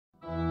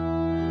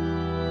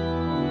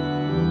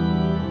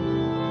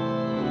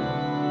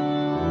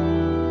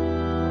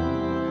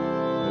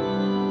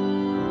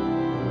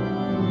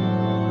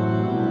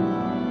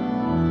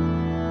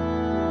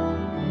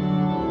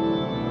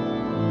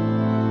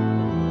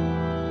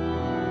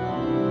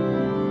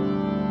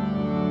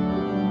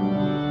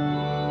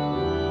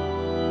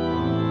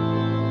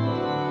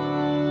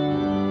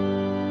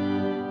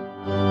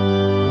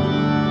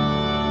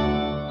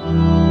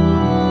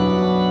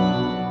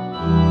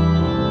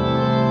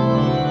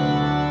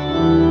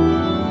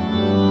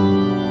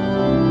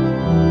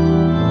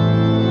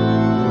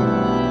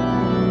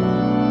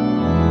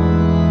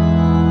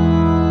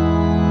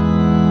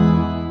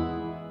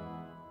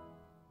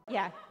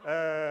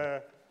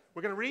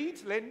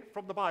Lynn,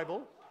 from the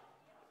Bible.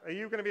 Are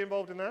you going to be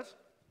involved in that?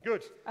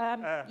 Good.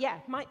 Yeah,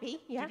 might be,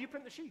 yeah. Did you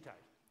print the sheet out?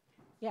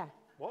 Yeah.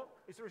 What?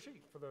 Is there a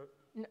sheet for the...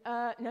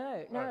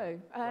 No.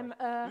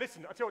 Right.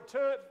 Listen, I tell you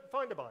what,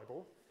 find a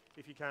Bible,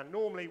 if you can.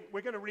 Normally,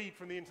 we're going to read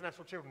from the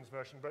International Children's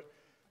Version, but...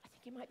 I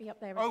think it might be up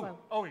there as well.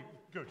 Oh,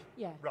 good.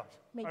 Yeah. Right.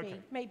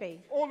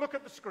 Maybe. Or look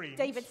at the screens.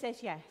 David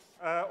says yes.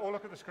 Or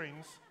look at the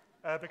screens,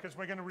 because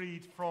we're going to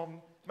read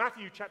from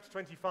Matthew chapter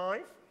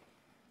 25.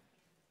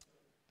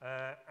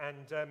 Why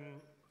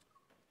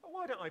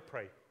don't I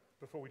pray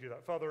before we do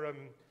that? Father,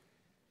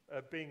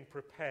 being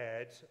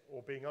prepared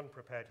or being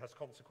unprepared has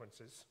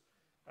consequences,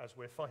 as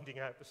we're finding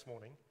out this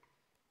morning.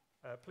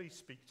 Please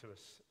speak to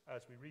us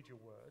as we read your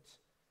words,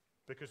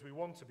 because we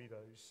want to be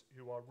those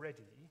who are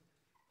ready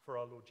for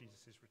our Lord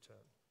Jesus'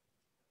 return.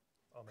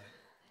 Amen.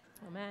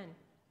 Amen.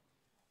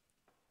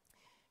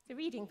 So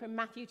reading from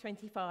Matthew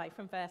 25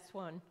 from verse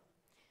 1.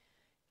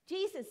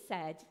 Jesus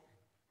said,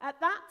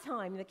 "At that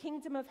time the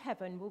kingdom of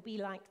heaven will be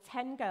like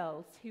 10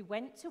 girls who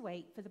went to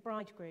wait for the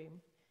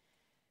bridegroom.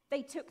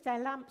 They took their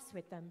lamps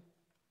with them.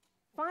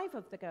 5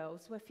 of the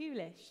girls were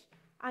foolish,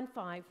 and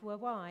 5 were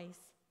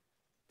wise.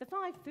 The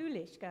 5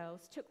 foolish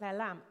girls took their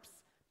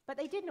lamps, but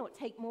they did not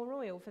take more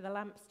oil for the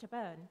lamps to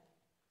burn.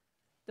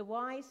 The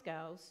wise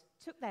girls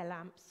took their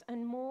lamps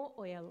and more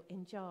oil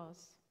in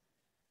jars.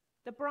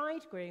 The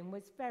bridegroom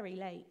was very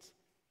late.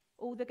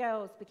 All the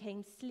girls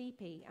became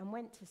sleepy and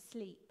went to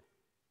sleep.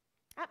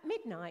 At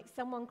midnight,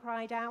 someone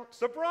cried out,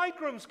 'The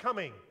bridegroom's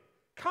coming!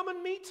 Come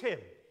and meet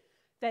him!'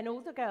 Then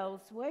all the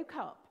girls woke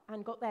up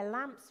and got their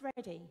lamps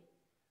ready.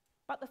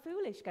 But the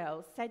foolish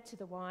girls said to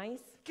the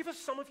wise, 'Give us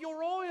some of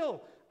your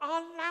oil!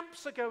 Our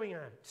lamps are going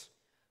out!'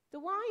 The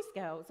wise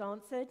girls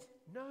answered,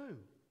 'No,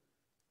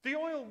 the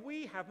oil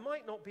we have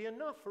might not be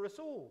enough for us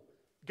all.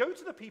 Go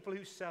to the people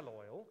who sell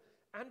oil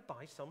and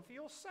buy some for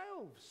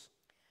yourselves.'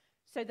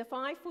 So the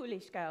 5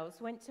 foolish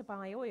girls went to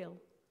buy oil.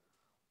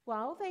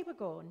 While they were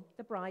gone,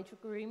 the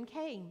bridegroom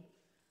came.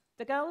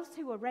 The girls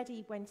who were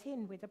ready went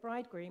in with the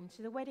bridegroom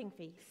to the wedding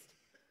feast.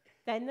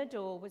 Then the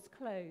door was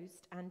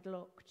closed and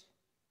locked.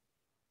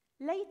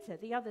 Later,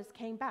 the others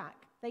came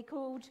back. They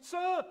called,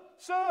 'Sir,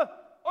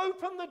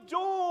 open the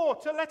door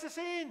to let us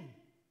in.'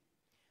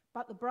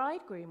 But the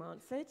bridegroom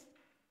answered,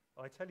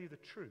 'I tell you the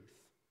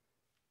truth,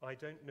 I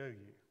don't know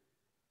you.'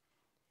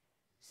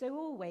 So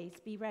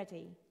always be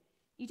ready.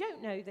 You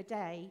don't know the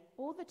day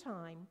or the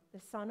time the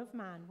Son of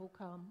Man will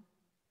come."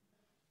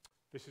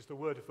 This is the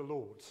word of the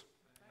Lord.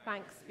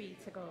 Thanks be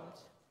to God.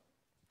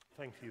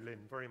 Thank you,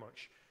 Lynn, very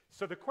much.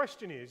 So the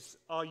question is,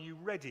 are you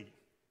ready?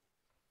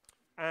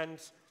 And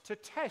to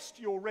test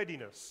your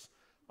readiness,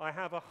 I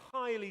have a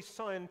highly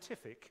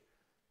scientific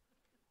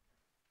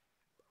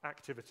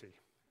activity.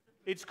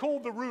 It's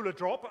called the ruler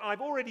drop.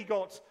 I've already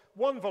got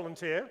one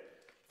volunteer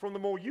from the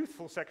more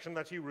youthful section.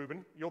 That's you,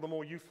 Reuben. You're the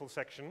more youthful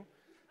section.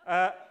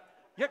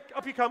 Yeah,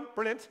 up you come.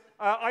 Brilliant.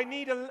 I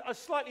need a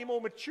slightly more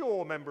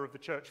mature member of the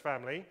church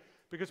family,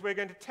 because we're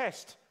going to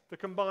test the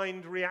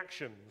combined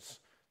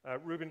reactions.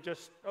 Reuben,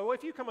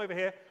 if you come over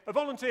here. A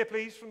volunteer,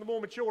 please, from the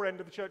more mature end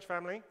of the church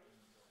family.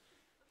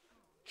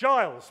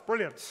 Giles,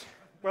 brilliant.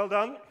 Well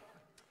done.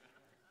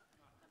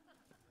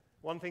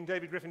 One thing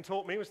David Griffin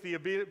taught me was the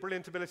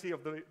brilliant ability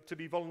to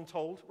be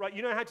voluntold. Right,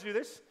 you know how to do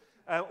this?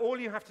 All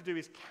you have to do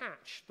is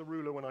catch the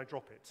ruler when I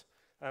drop it.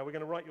 We're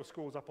going to write your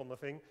scores up on the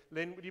thing.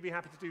 Lynn, would you be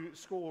happy to do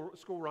score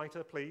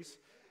writer, please?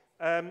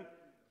 If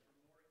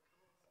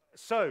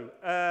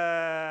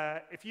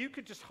you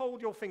could just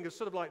hold your fingers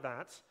sort of like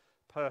that.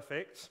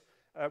 Perfect.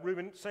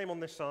 Reuben, same on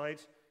this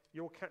side.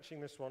 You're catching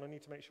this one. I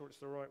need to make sure it's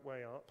the right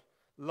way up.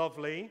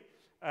 Lovely.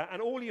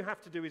 And all you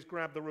have to do is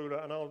grab the ruler,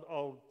 and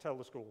I'll tell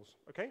the scores.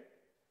 Okay?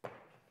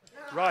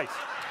 Right.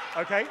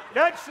 Okay.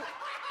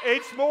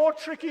 It's more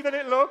tricky than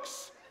it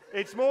looks.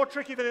 It's more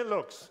tricky than it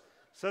looks.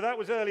 So that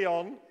was early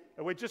on,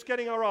 and we're just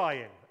getting our eye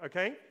in.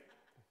 Okay?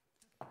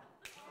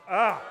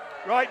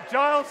 Right.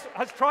 Giles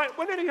has tried.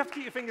 Well, no, you have to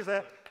keep your fingers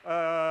there.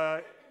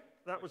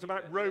 That was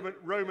about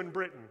Roman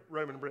Britain.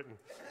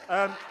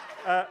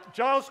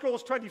 Giles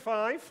scores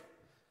 25.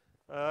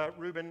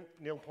 Reuben,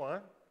 nil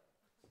point.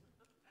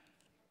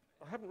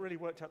 I haven't really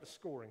worked out the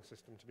scoring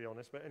system, to be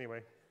honest, but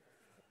anyway.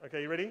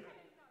 Okay, you ready?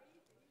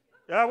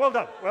 Yeah, well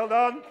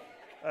done.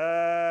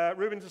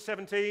 Reuben's a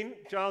 17.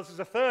 Giles is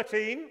a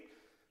 13.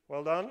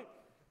 Well done.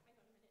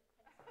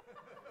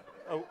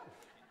 Oh.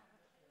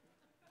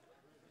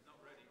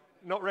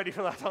 Not ready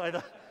for that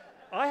either.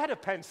 I had a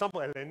pen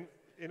somewhere, Lynn,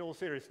 in all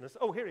seriousness.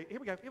 Oh, here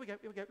we go.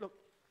 Look.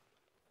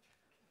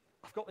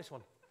 I've got this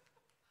one.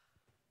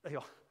 There you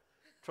are.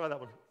 Try that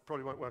one.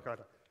 Probably won't work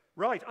either.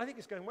 Right, I think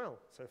it's going well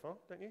so far,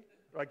 don't you?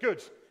 Right,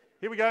 good.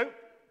 Here we go.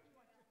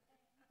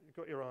 You've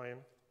got your eye in.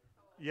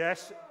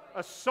 Yes,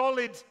 a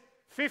solid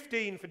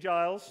 15 for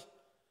Giles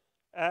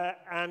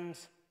and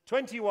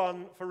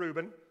 21 for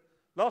Reuben.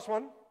 Last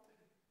one.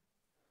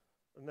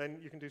 And then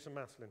you can do some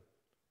maths, Lynn.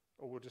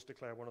 Or we'll just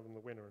declare one of them the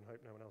winner and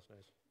hope no one else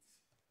knows.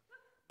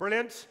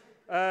 Brilliant.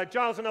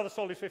 Giles, another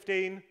solid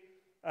 15.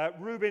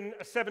 Reuben,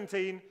 a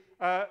 17.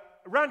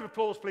 round of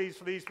applause, please,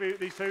 for these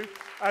two.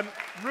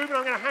 Reuben,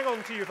 I'm going to hang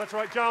on to you, if that's all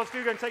right. Giles,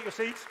 do go and take your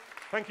seat.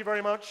 Thank you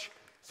very much.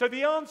 So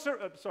the answer,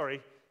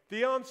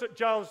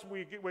 Giles,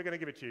 we're going to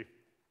give it to you.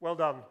 Well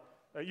done.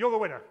 You're the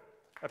winner,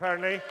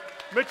 apparently.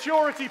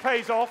 Maturity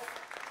pays off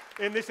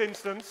in this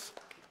instance.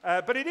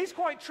 But it is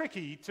quite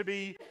tricky to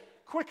be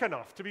quick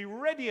enough, to be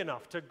ready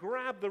enough to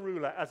grab the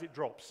ruler as it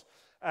drops.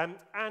 And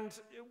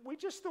we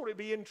just thought it'd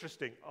be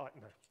interesting. No,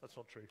 that's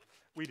not true.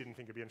 We didn't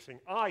think it'd be interesting.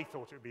 I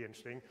thought it would be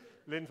interesting.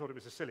 Lynn thought it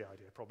was a silly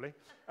idea, probably.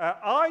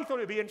 I thought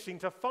it'd be interesting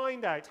to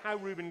find out how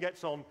Reuben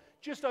gets on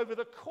just over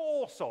the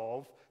course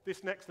of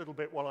this next little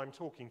bit while I'm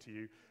talking to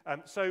you.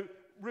 So,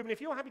 Reuben,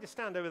 if you're happy to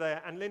stand over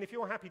there, and Lynn, if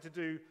you're happy to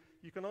do,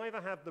 you can either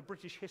have the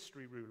British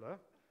history ruler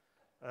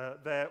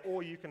there,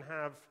 or you can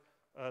have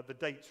the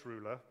dates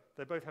ruler.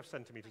 They both have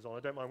centimetres on.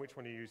 I don't mind which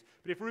one you use.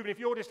 But Reuben, if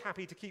you're just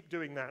happy to keep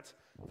doing that,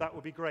 that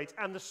would be great.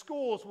 And the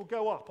scores will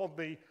go up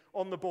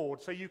on the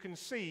board so you can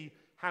see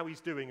how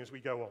he's doing as we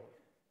go on.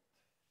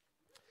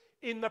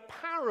 In the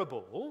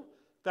parable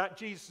that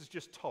Jesus has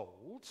just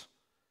told,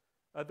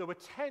 there were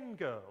 10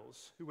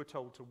 girls who were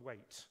told to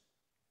wait.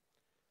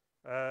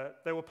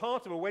 They were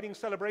part of a wedding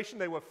celebration.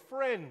 They were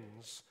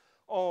friends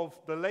of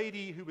the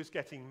lady who was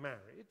getting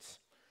married.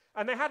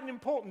 And they had an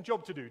important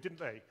job to do, didn't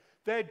they?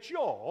 Their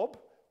job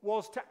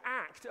was to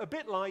act a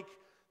bit like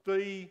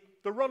the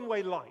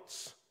runway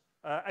lights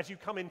as you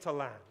come into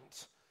land.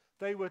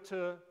 They were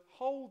to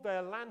hold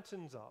their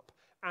lanterns up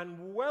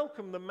and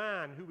welcome the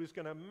man who was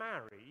going to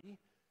marry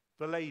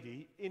the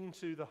lady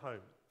into the home.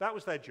 That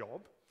was their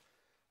job.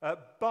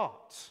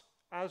 But,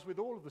 as with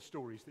all of the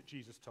stories that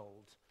Jesus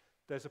told,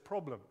 there's a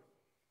problem.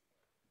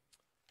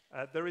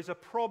 There is a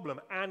problem.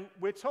 And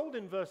we're told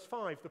in verse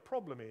 5, the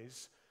problem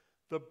is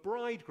the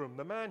bridegroom,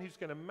 the man who's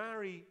going to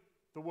marry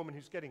the woman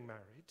who's getting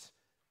married,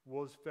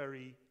 was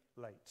very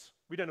late.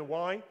 We don't know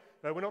why.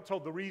 We're not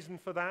told the reason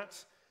for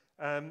that.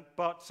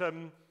 But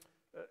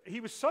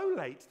he was so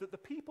late that the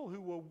people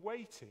who were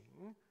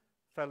waiting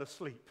fell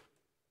asleep.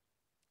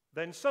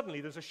 Then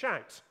suddenly there's a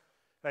shout.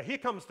 Here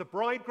comes the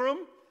bridegroom.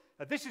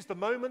 This is the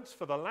moment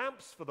for the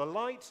lamps, for the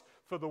light,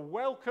 for the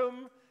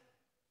welcome.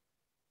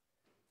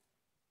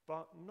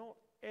 But not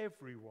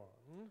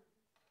everyone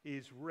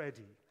is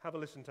ready. Have a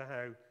listen to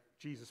how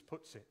Jesus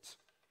puts it.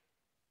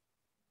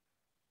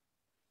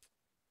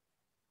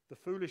 The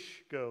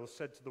foolish girls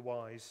said to the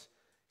wise,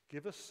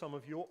 "Give us some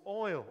of your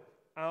oil.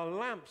 Our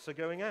lamps are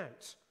going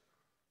out."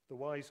 The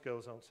wise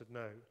girls answered,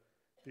 "No,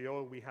 the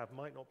oil we have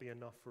might not be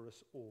enough for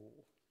us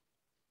all."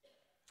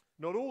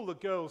 Not all the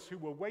girls who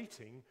were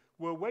waiting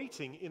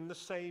in the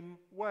same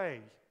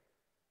way.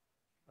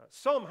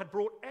 Some had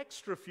brought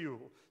extra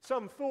fuel.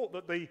 Some thought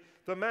that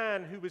the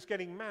man who was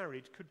getting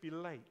married could be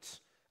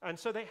late. And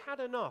so they had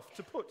enough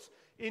to put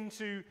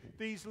into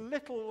these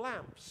little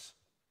lamps.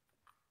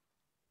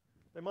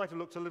 They might have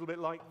looked a little bit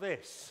like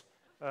this.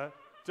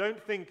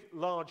 Don't think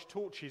large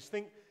torches.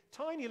 Think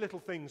tiny little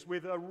things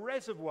with a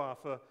reservoir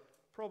for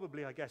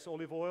probably, I guess,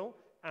 olive oil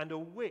and a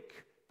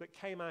wick that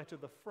came out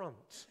of the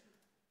front.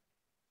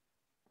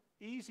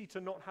 Easy to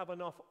not have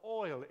enough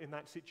oil in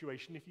that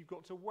situation if you've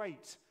got to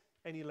wait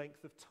any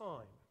length of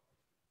time.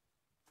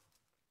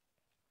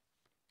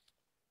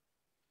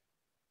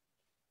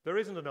 There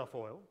isn't enough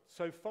oil,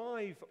 so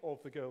 5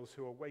 of the girls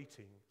who are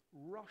waiting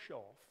rush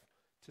off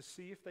to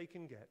see if they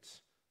can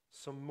get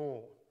some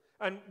more.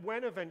 And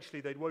when eventually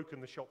they'd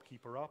woken the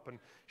shopkeeper up and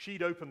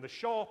she'd opened the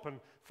shop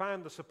and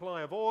found the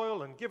supply of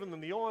oil and given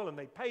them the oil and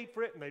they'd paid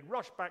for it and they'd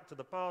rushed back to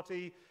the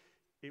party,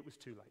 it was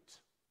too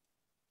late.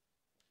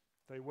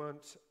 They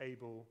weren't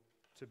able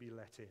to be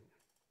let in.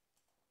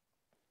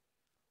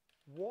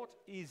 What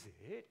is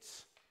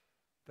it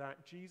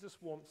that Jesus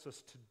wants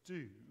us to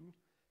do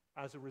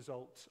as a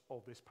result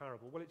of this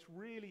parable? Well, it's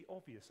really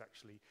obvious,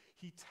 actually.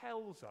 He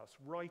tells us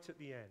right at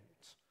the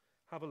end.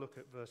 Have a look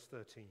at verse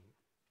 13.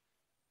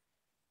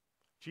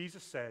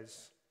 Jesus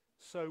says,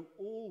 "So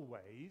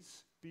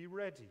always be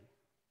ready.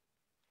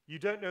 You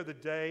don't know the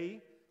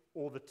day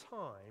or the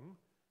time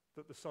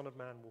that the Son of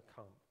Man will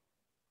come."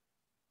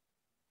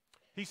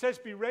 He says,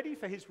 be ready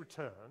for his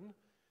return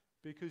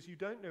because you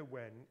don't know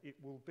when it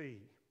will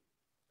be.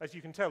 As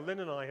you can tell,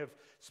 Lynn and I have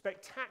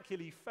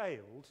spectacularly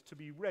failed to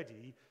be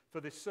ready for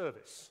this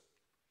service.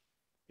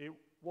 It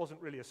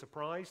wasn't really a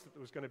surprise that there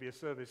was going to be a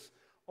service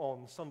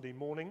on Sunday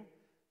morning.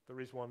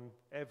 There is one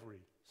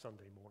every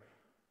Sunday morning.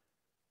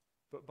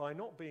 But by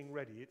not being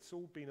ready, it's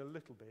all been a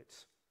little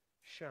bit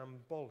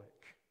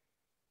shambolic.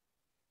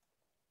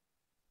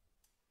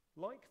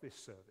 Like this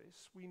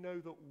service, we know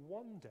that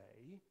one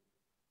day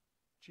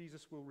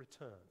Jesus will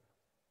return.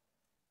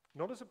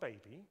 Not as a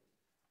baby,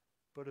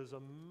 but as a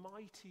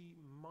mighty,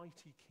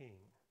 mighty king.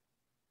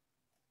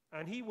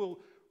 And he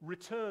will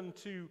return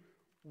to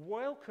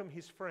welcome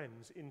his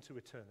friends into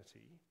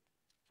eternity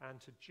and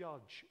to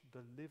judge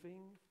the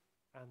living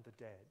and the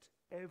dead.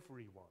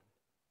 Everyone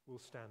will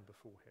stand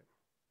before him.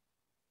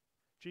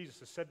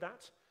 Jesus has said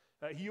that.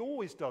 He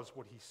always does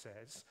what he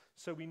says,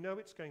 so we know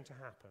it's going to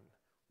happen.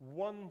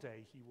 One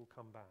day he will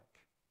come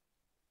back.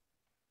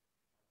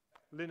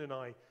 Lynn and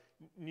I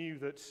knew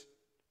that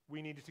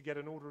we needed to get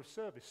an order of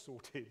service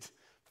sorted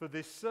for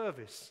this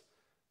service.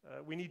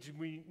 We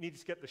needed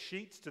to get the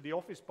sheets to the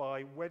office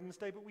by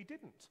Wednesday, but we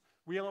didn't.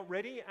 We aren't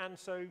ready, and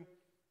so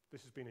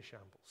this has been a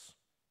shambles.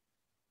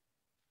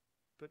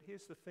 But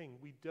here's the thing,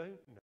 we don't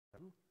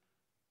know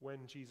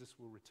when Jesus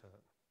will return.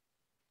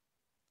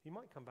 He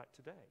might come back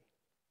today.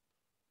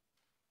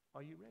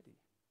 Are you ready?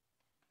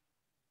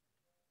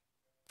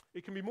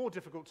 It can be more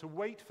difficult to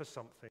wait for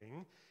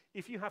something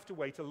if you have to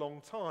wait a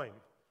long time.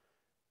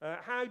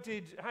 How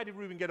did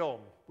Reuben get on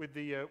with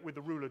the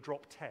ruler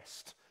drop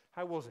test?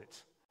 How was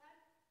it? Yeah,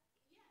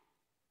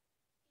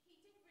 he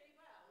did really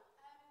well,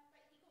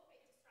 but he got a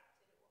bit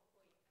distracted at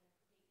one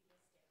point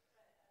and completely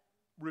missed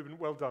it. Reuben,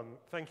 well done.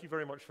 Thank you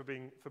very much for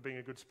being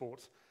a good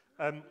sport.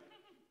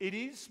 It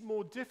is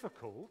more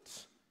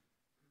difficult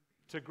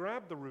to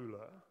grab the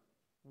ruler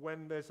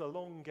when there's a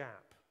long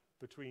gap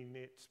between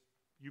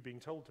you being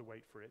told to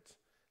wait for it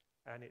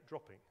and it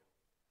dropping,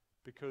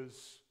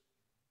 because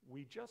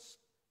we just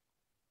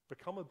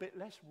become a bit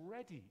less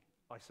ready,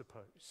 I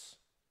suppose.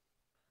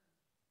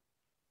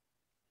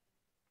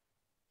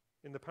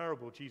 In the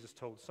parable Jesus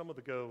told, some of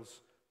the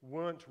girls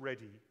weren't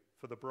ready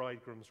for the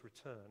bridegroom's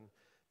return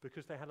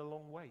because they had a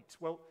long wait.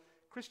 Well,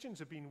 Christians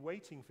have been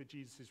waiting for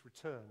Jesus'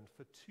 return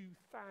for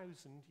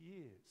 2,000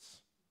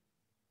 years.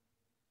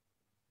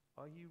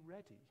 Are you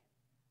ready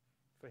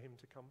for him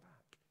to come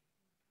back?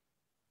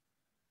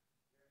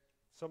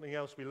 Something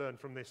else we learn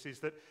from this is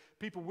that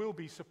people will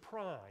be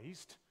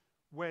surprised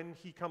when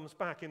he comes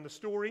back. In the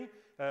story,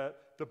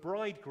 the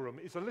bridegroom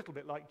is a little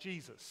bit like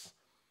Jesus.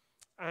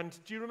 And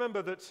do you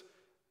remember that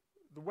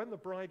when the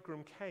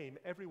bridegroom came,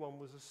 everyone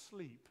was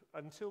asleep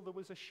until there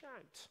was a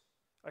shout.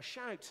 A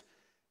shout,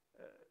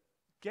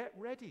 get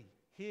ready,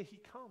 here he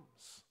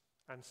comes.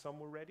 And some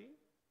were ready,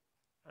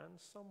 and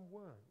some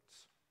weren't.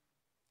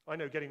 I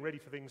know getting ready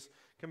for things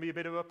can be a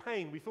bit of a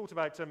pain. We thought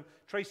about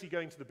Tracy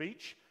going to the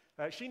beach.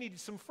 She needed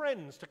some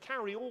friends to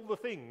carry all the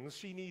things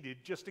she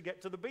needed just to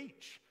get to the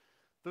beach.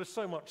 There was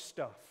so much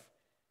stuff.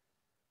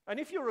 And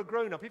if you're a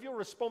grown-up, if you're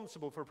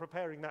responsible for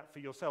preparing that for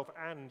yourself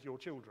and your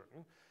children,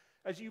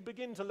 as you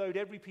begin to load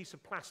every piece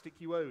of plastic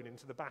you own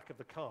into the back of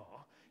the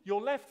car,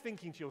 you're left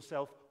thinking to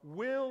yourself,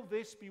 will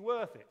this be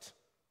worth it?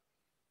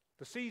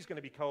 The sea's going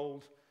to be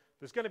cold,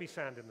 there's going to be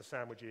sand in the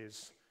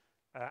sandwiches,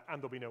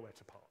 and there'll be nowhere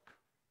to park.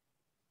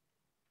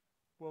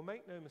 Well,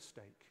 make no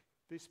mistake,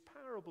 this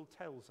parable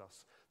tells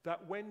us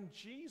that when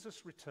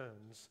Jesus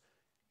returns,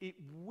 it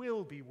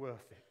will be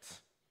worth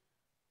it.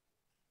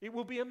 It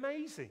will be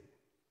amazing.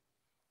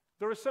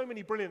 There are so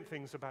many brilliant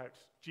things about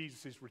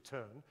Jesus'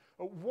 return,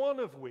 one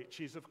of which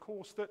is, of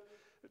course, that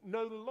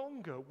no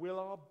longer will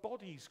our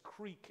bodies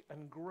creak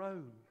and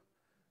groan.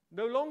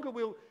 No longer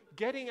will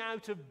getting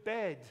out of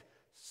bed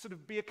sort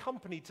of be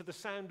accompanied to the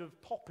sound of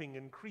popping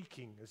and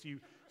creaking as you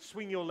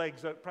swing your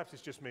legs, perhaps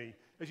it's just me,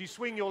 as you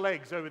swing your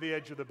legs over the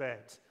edge of the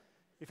bed.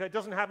 If that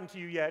doesn't happen to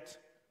you yet,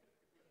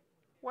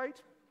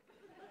 wait.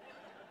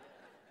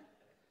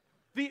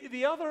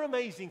 The other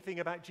amazing thing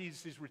about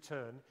Jesus'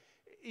 return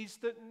is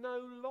that no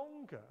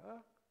longer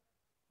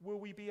will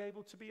we be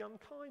able to be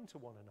unkind to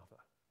one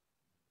another.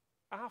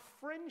 Our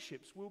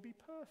friendships will be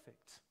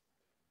perfect.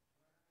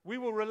 We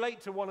will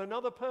relate to one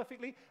another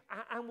perfectly,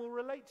 and will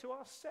relate to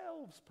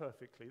ourselves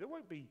perfectly. There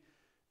won't be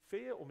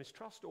fear or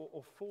mistrust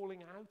or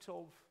falling out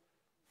of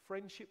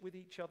friendship with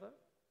each other.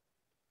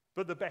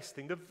 But the best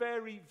thing, the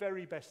very,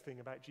 very best thing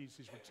about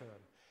Jesus' return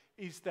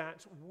is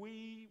that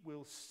we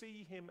will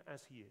see him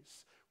as he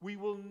is. We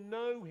will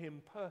know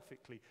him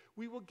perfectly.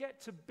 We will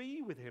get to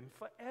be with him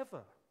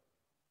forever,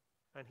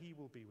 and he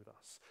will be with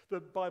us. The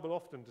Bible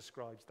often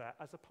describes that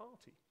as a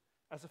party,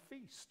 as a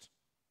feast.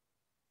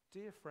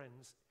 Dear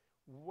friends,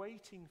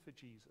 waiting for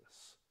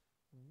Jesus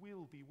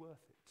will be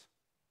worth it.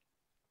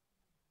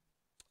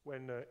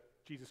 When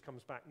Jesus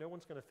comes back, no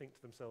one's going to think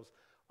to themselves,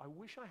 I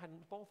wish I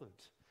hadn't bothered.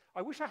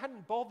 I wish I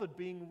hadn't bothered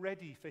being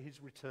ready for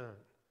his return.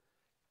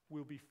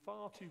 We'll be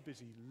far too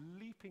busy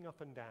leaping up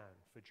and down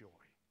for joy.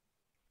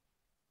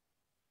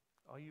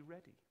 Are you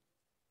ready?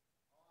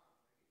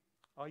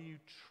 Are you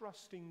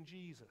trusting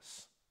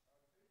Jesus?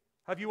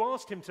 Have you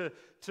asked him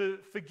to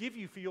forgive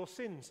you for your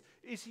sins?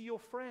 Is he your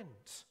friend?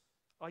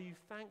 Are you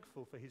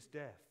thankful for his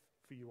death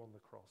for you on the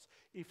cross?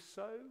 If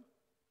so,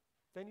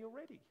 then you're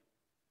ready.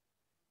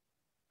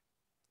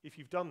 If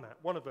you've done that,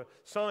 one of the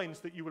signs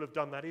that you will have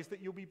done that is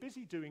that you'll be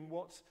busy doing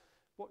what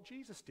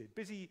Jesus did,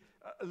 busy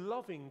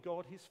loving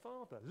God his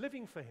Father,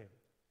 living for him,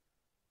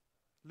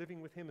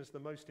 living with him as the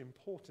most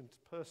important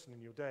person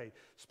in your day,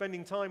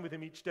 spending time with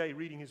him each day,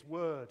 reading his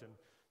word and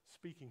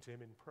speaking to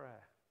him in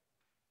prayer.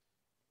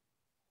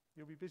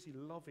 You'll be busy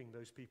loving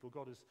those people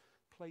God has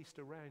placed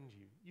around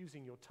you,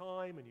 using your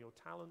time and your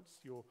talents,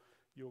 your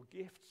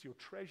gifts, your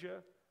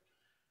treasure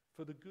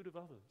for the good of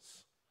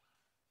others.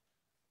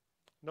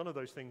 None of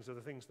those things are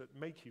the things that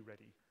make you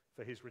ready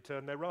for his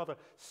return. They're rather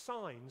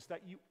signs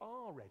that you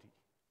are ready.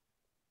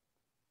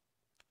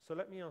 So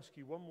let me ask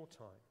you one more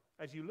time.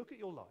 As you look at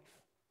your life,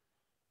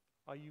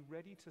 are you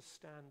ready to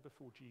stand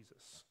before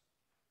Jesus?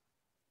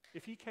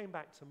 If he came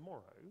back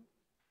tomorrow,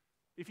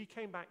 if he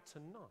came back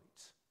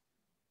tonight,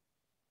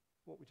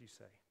 what would you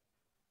say?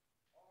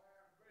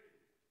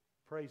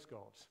 Praise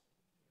God.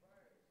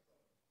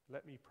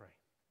 Let me pray.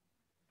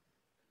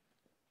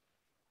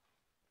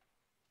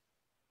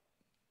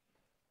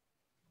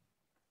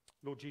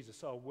 Lord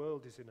Jesus, our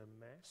world is in a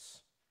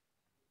mess,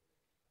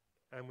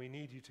 and we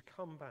need you to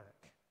come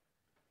back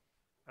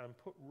and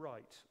put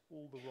right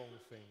all the wrong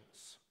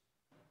things.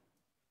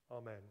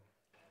 Amen.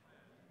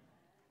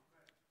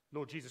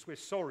 Lord Jesus, we're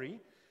sorry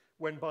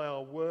when by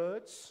our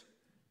words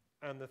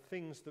and the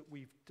things that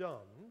we've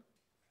done,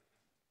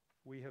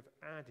 we have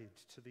added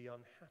to the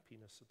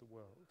unhappiness of the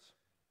world.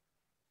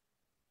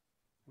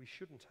 We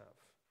shouldn't have.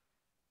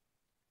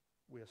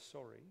 We're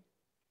sorry.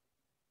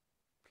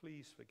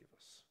 Please forgive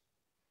us.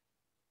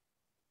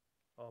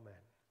 Amen.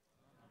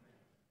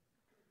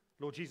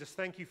 Lord Jesus,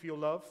 thank you for your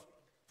love.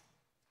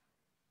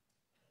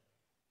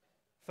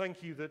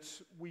 Thank you that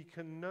we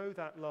can know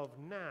that love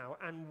now,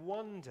 and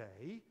one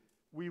day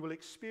we will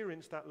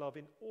experience that love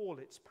in all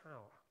its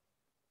power.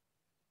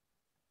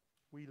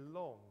 We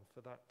long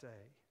for that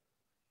day.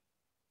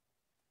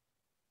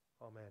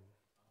 Amen.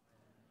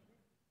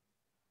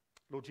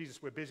 Lord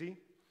Jesus, we're busy.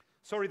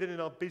 Sorry that in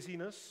our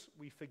busyness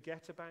we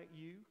forget about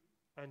you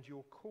and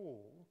your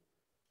call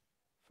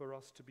for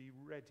us to be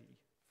ready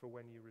for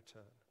when you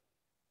return.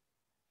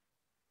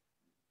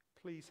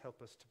 Please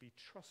help us to be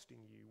trusting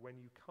you when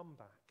you come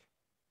back.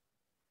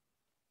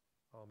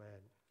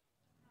 Amen.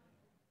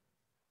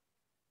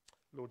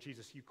 Lord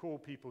Jesus, you call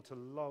people to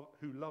love,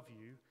 who love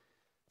you,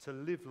 to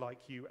live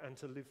like you and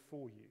to live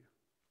for you.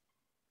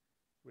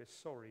 We're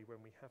sorry when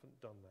we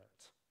haven't done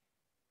that.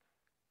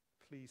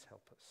 Please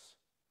help us.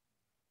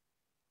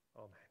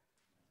 Amen.